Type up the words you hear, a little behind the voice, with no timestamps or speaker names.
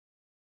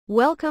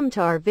Welcome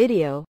to our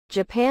video,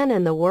 Japan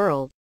and the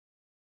World.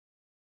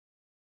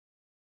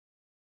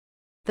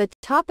 The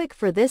topic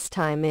for this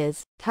time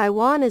is,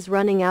 Taiwan is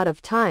running out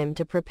of time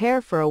to prepare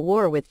for a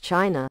war with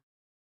China.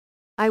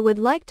 I would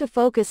like to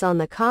focus on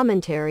the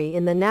commentary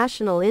in the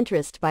national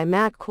interest by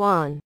Matt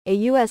Quan, a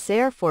U.S.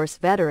 Air Force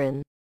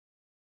veteran,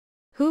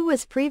 who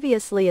was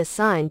previously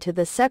assigned to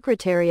the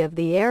Secretary of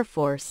the Air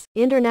Force,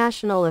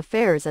 International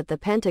Affairs at the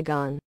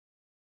Pentagon.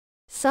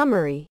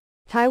 Summary: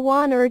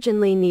 Taiwan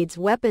urgently needs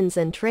weapons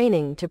and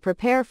training to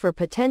prepare for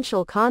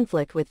potential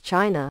conflict with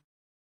China,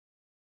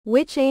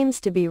 which aims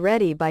to be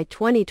ready by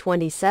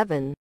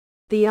 2027.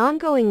 The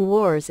ongoing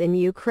wars in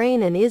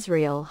Ukraine and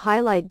Israel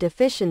highlight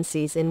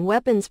deficiencies in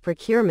weapons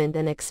procurement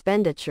and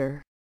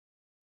expenditure.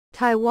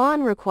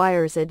 Taiwan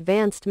requires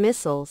advanced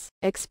missiles,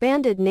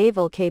 expanded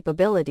naval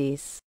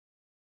capabilities,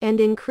 and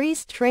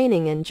increased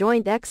training and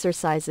joint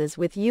exercises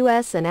with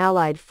U.S. and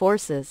allied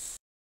forces.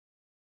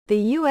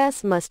 The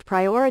U.S. must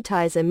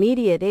prioritize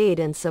immediate aid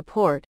and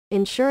support,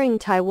 ensuring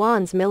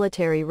Taiwan's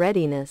military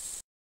readiness.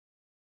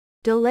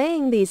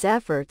 Delaying these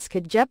efforts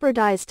could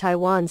jeopardize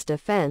Taiwan's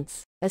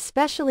defense,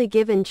 especially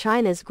given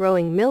China's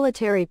growing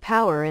military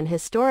power and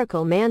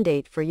historical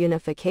mandate for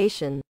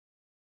unification.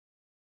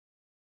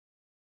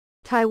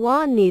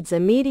 Taiwan needs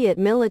immediate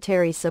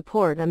military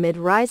support amid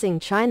rising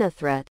China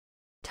threat.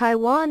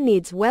 Taiwan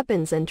needs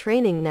weapons and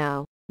training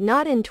now,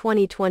 not in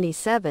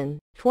 2027,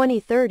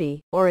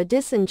 2030, or a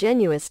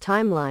disingenuous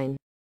timeline.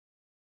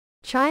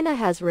 China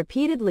has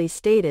repeatedly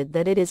stated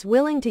that it is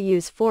willing to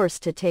use force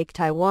to take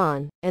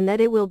Taiwan, and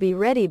that it will be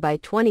ready by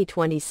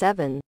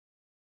 2027.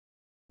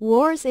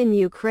 Wars in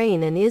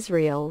Ukraine and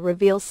Israel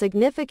reveal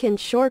significant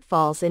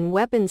shortfalls in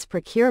weapons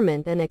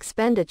procurement and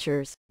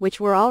expenditures,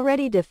 which were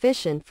already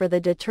deficient for the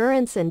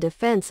deterrence and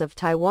defense of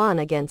Taiwan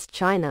against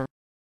China.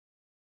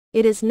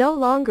 It is no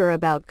longer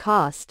about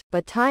cost,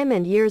 but time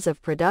and years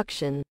of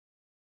production.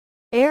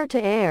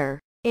 Air-to-air,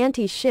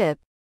 anti-ship,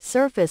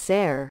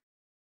 surface-air,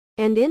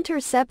 and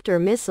interceptor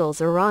missiles.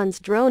 Iran's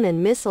drone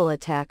and missile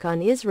attack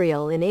on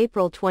Israel in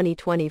April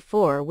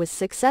 2024 was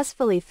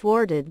successfully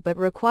thwarted but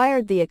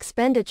required the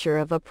expenditure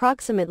of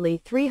approximately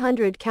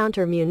 300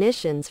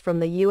 counter-munitions from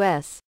the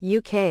US,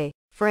 UK,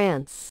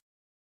 France,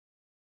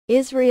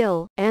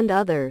 Israel, and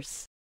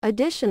others.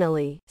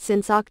 Additionally,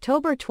 since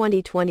October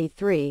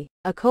 2023,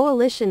 a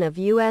coalition of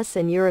U.S.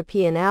 and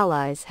European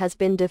allies has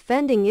been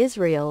defending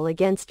Israel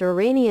against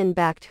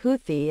Iranian-backed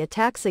Houthi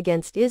attacks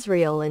against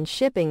Israel and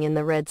shipping in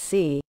the Red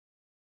Sea.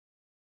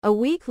 A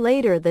week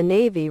later, the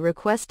Navy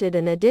requested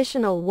an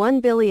additional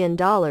 $1 billion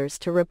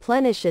to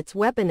replenish its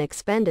weapon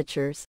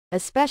expenditures,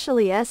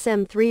 especially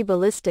SM-3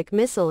 ballistic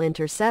missile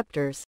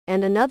interceptors,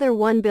 and another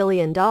 $1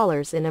 billion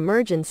in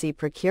emergency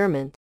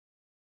procurement.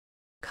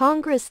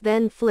 Congress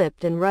then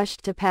flipped and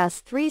rushed to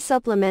pass 3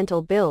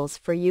 supplemental bills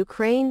for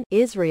Ukraine,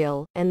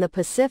 Israel, and the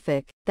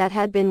Pacific, that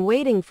had been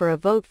waiting for a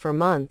vote for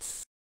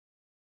months.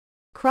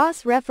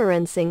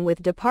 Cross-referencing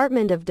with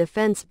Department of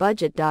Defense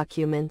budget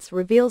documents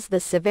reveals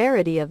the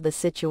severity of the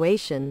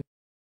situation.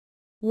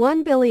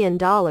 $1 billion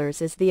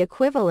is the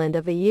equivalent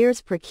of a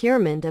year's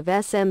procurement of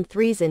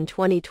SM-3s in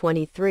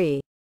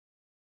 2023.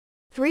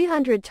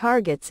 300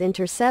 targets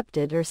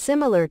intercepted are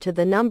similar to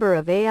the number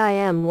of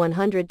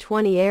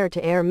AIM-120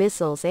 air-to-air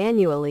missiles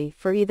annually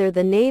for either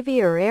the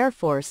Navy or Air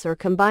Force, or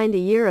combined a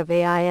year of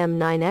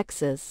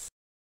AIM-9Xs.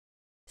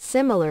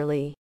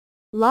 Similarly,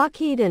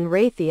 Lockheed and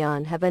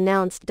Raytheon have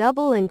announced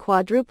double and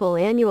quadruple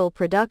annual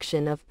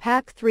production of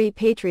PAC-3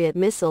 Patriot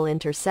missile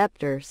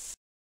interceptors.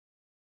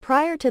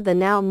 Prior to the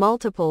now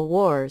multiple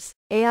wars,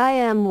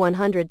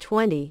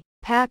 AIM-120,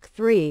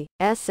 PAC-3,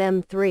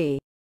 SM-3,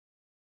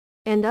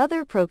 and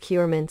other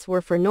procurements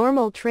were for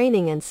normal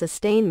training and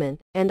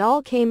sustainment, and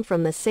all came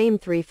from the same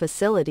 3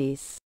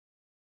 facilities.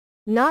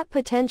 Not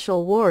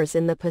potential wars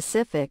in the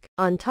Pacific,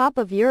 on top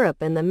of Europe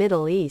and the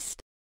Middle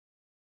East.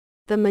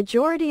 The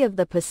majority of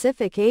the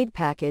Pacific aid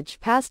package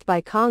passed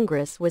by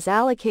Congress was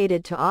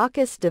allocated to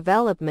AUKUS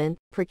development,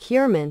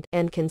 procurement,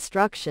 and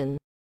construction.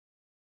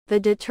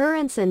 The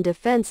deterrence and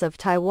defense of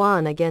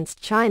Taiwan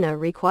against China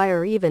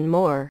require even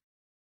more.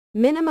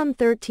 Minimum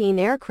 13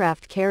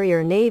 aircraft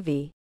carrier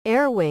Navy,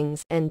 air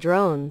wings, and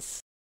drones.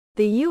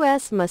 The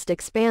U.S. must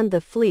expand the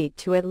fleet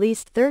to at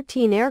least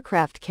 13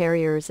 aircraft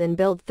carriers and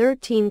build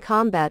 13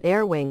 combat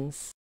air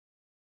wings.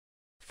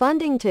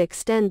 Funding to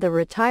extend the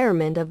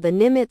retirement of the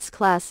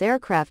Nimitz-class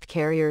aircraft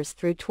carriers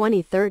through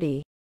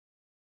 2030.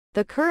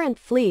 The current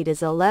fleet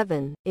is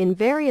 11, in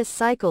various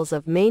cycles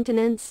of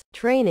maintenance,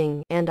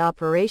 training, and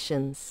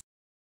operations.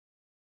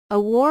 A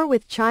war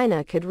with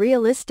China could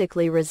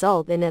realistically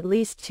result in at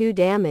least 2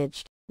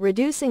 damaged,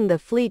 reducing the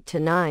fleet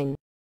to 9.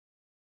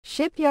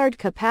 Shipyard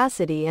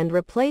capacity and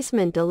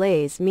replacement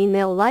delays mean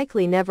they'll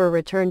likely never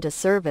return to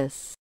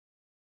service,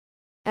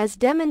 as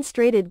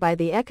demonstrated by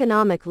the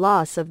economic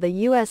loss of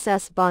the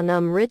USS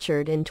Bonhomme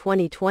Richard in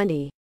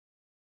 2020.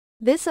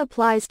 This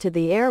applies to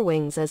the air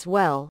wings as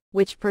well,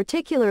 which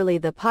particularly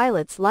the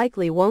pilots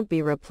likely won't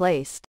be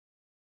replaced.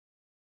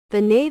 The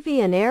Navy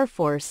and Air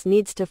Force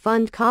needs to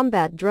fund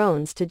combat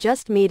drones to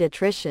just meet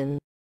attrition.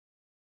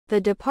 The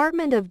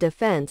Department of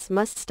Defense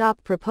must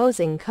stop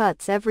proposing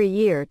cuts every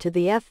year to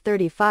the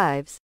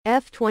F-35s,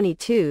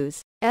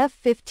 F-22s,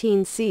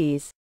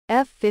 F-15Cs,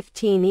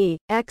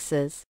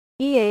 F-15E-Xs,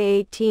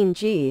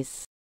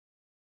 EA-18Gs,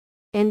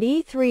 and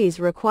E-3s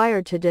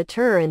required to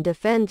deter and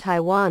defend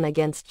Taiwan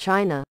against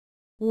China.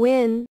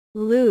 Win,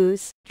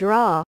 lose,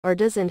 draw, or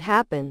doesn't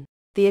happen,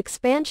 the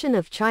expansion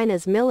of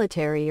China's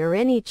military or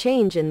any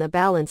change in the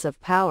balance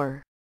of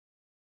power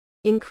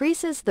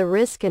increases the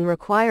risk and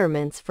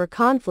requirements for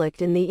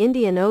conflict in the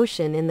Indian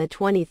Ocean in the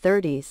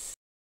 2030s.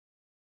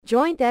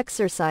 Joint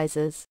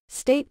exercises,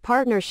 state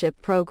partnership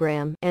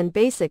program, and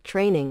basic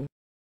training.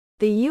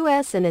 The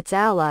U.S. and its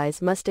allies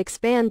must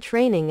expand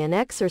training and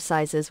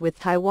exercises with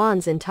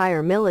Taiwan's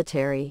entire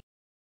military.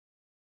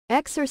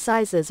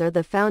 Exercises are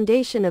the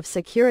foundation of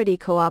security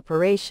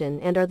cooperation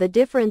and are the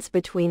difference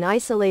between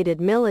isolated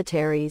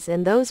militaries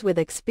and those with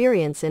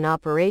experience in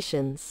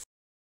operations.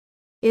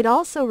 It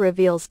also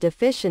reveals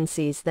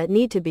deficiencies that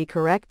need to be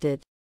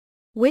corrected,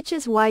 which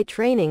is why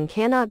training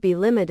cannot be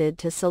limited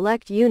to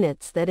select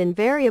units that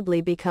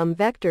invariably become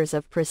vectors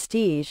of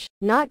prestige,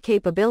 not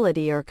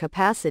capability or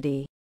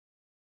capacity.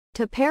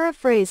 To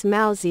paraphrase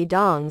Mao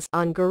Zedong's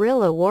on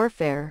guerrilla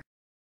warfare,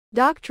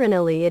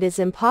 doctrinally it is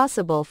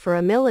impossible for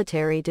a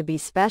military to be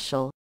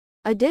special.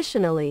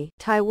 Additionally,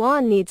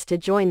 Taiwan needs to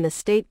join the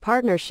State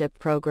Partnership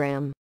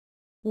Program,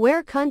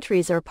 where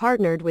countries are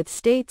partnered with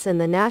states and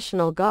the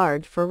National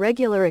Guard for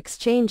regular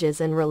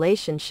exchanges and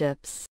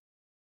relationships.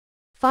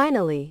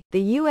 Finally,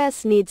 the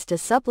U.S. needs to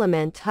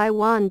supplement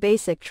Taiwan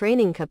basic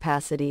training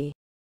capacity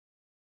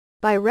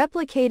by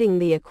replicating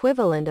the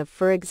equivalent of,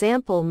 for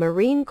example,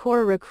 Marine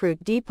Corps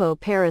Recruit Depot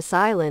Paris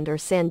Island or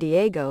San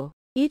Diego,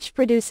 each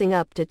producing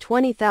up to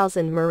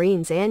 20,000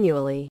 Marines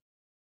annually.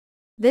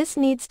 This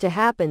needs to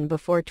happen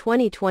before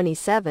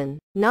 2027,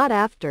 not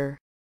after,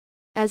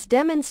 as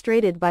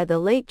demonstrated by the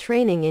late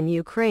training in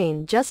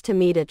Ukraine just to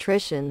meet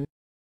attrition.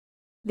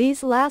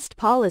 These last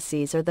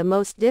policies are the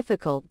most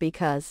difficult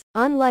because,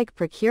 unlike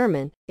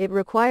procurement, it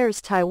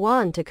requires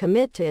Taiwan to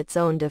commit to its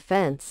own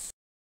defense.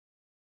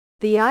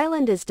 The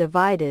island is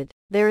divided,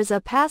 there is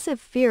a passive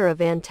fear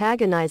of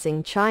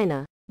antagonizing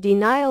China,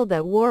 denial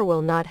that war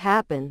will not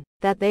happen,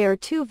 that they are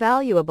too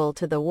valuable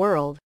to the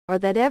world, or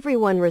that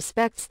everyone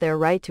respects their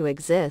right to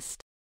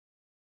exist.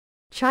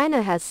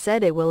 China has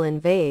said it will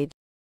invade.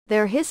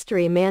 Their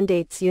history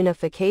mandates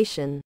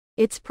unification.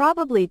 It's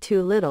probably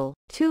too little,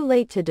 too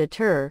late to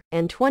deter,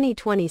 and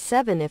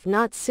 2027 if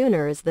not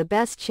sooner is the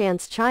best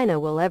chance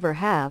China will ever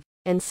have,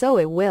 and so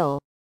it will.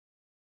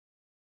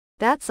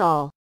 That's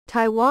all.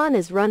 Taiwan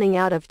is running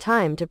out of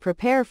time to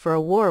prepare for a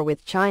war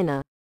with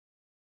China.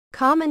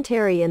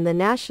 Commentary in the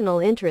National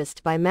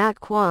Interest by Matt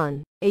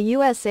Quan, a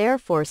U.S. Air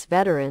Force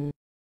veteran,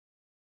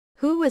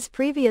 who was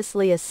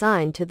previously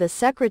assigned to the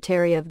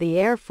Secretary of the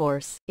Air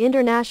Force,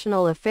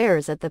 International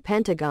Affairs at the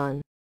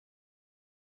Pentagon.